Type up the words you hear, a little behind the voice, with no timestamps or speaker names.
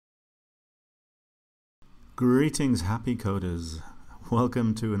Greetings, happy coders.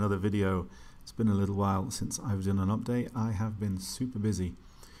 Welcome to another video. It's been a little while since I've done an update. I have been super busy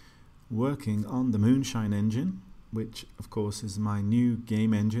working on the Moonshine Engine, which of course is my new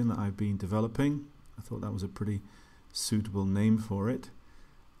game engine that I've been developing. I thought that was a pretty suitable name for it,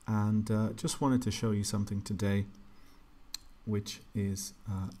 and just wanted to show you something today, which is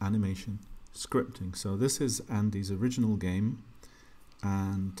animation scripting. So this is Andy's original game,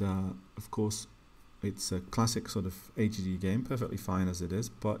 and of course it's a classic sort of AGD game, perfectly fine as it is,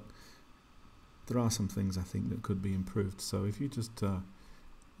 but there are some things I think that could be improved. So if you just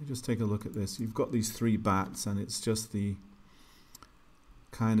take a look at this, you've got these three bats, and it's just the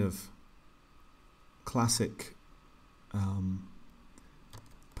kind of classic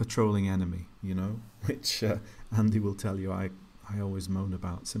patrolling enemy, you know, which Andy will tell you I always moan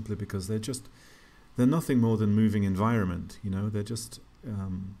about, simply because they're nothing more than moving environment, you know.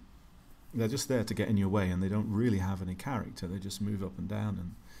 They're just there to get in your way, and they don't really have any character. They just move up and down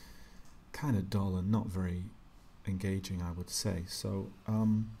and kind of dull and not very engaging, I would say. So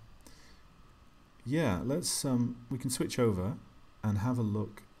yeah, let's we can switch over and have a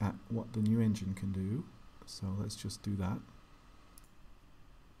look at what the new engine can do. So let's just do that.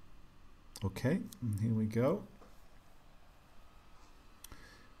 Okay, and here we go.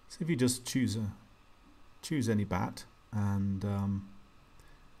 So if you just choose any bat and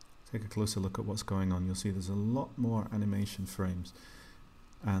take a closer look at what's going on, you'll see there's a lot more animation frames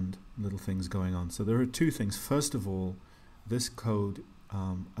and little things going on. So there are two things. First of all, this code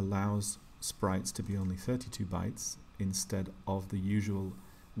allows sprites to be only 32 bytes instead of the usual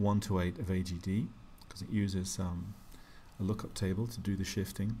 1 to 8 of AGD, because it uses a lookup table to do the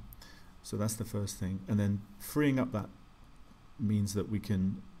shifting. So that's the first thing. And then freeing up that means that we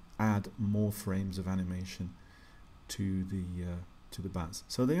can add more frames of animation to the bats.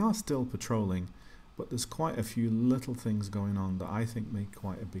 So they are still patrolling, but there's quite a few little things going on that I think make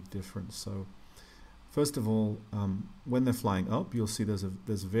quite a big difference. So first of all, when they're flying up, you'll see there's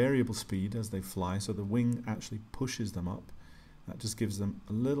variable speed as they fly, so the wing actually pushes them up. That just gives them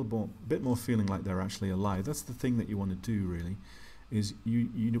a bit more feeling like they're actually alive. That's the thing that you want to do, really, is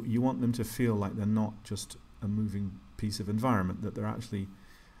you want them to feel like they're not just a moving piece of environment, that they're actually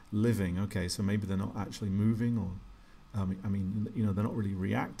living. Okay, so maybe they're not actually moving, or I mean, you know, they're not really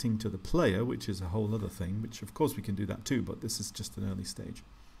reacting to the player, which is a whole other thing, which of course we can do that too, but this is just an early stage.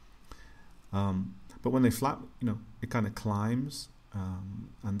 But when they flap, you know, it kind of climbs,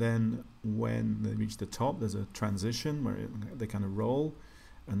 and then when they reach the top, there's a transition where they kind of roll,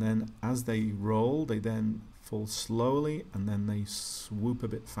 and then as they roll, they then fall slowly, and then they swoop a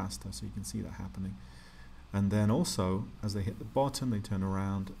bit faster, so you can see that happening. And then also, as they hit the bottom, they turn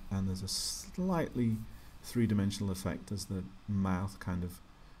around, and there's a slightly three-dimensional effect as the mouth kind of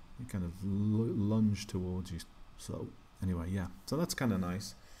lunge towards you. So anyway, yeah, so that's kind of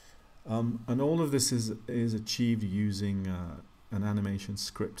nice. And all of this is achieved using an animation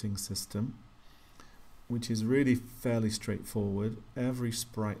scripting system, which is really fairly straightforward. Every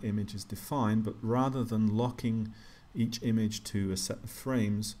sprite image is defined, but rather than locking each image to a set of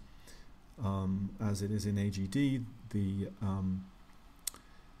frames, as it is in AGD,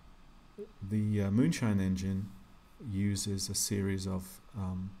 the Moonshine Engine uses a series of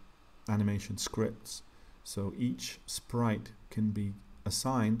animation scripts. So each sprite can be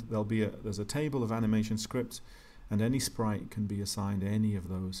assigned. There's a table of animation scripts, and any sprite can be assigned any of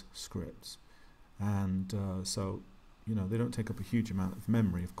those scripts. And so, you know, they don't take up a huge amount of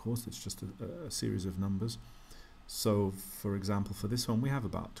memory. Of course, it's just a series of numbers. So, for example, for this one, we have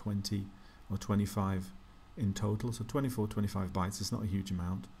about 20 or 25 in total. So 24, 25 bytes is not a huge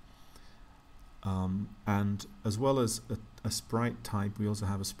amount. And as well as a sprite type, we also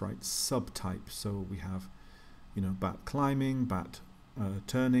have a sprite subtype. So we have, you know, bat climbing, bat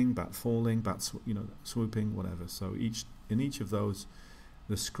turning, bat falling, bat swooping, whatever. So in each of those,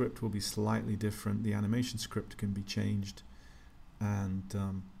 the script will be slightly different. The animation script can be changed,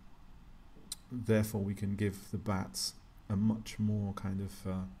 and therefore we can give the bats a much more kind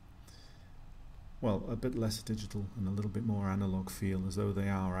of well, a bit less digital and a little bit more analog feel, as though they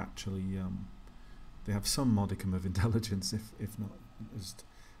are actually they have some modicum of intelligence, if not just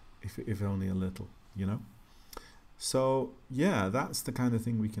if only a little, you know. So yeah, that's the kind of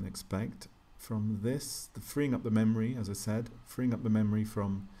thing we can expect from this. The freeing up the memory, as I said, freeing up the memory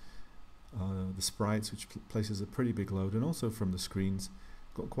from the sprites, which places a pretty big load, and also from the screens.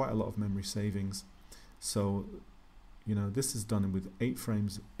 Got quite a lot of memory savings. So, you know, this is done with 8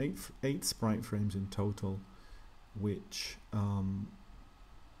 sprite frames in total, which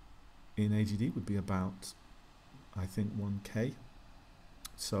in AGD would be about, I think, 1K.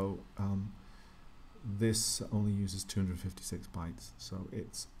 So this only uses 256 bytes, so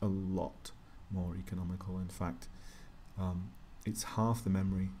it's a lot more economical. In fact, it's half the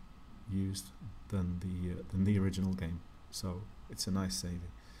memory used than the original game, so it's a nice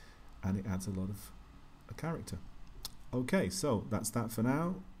saving, and it adds a lot of character. Okay, so that's that for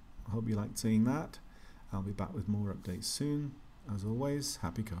now. I hope you liked seeing that. I'll be back with more updates soon. As always,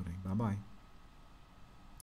 happy coding. Bye bye.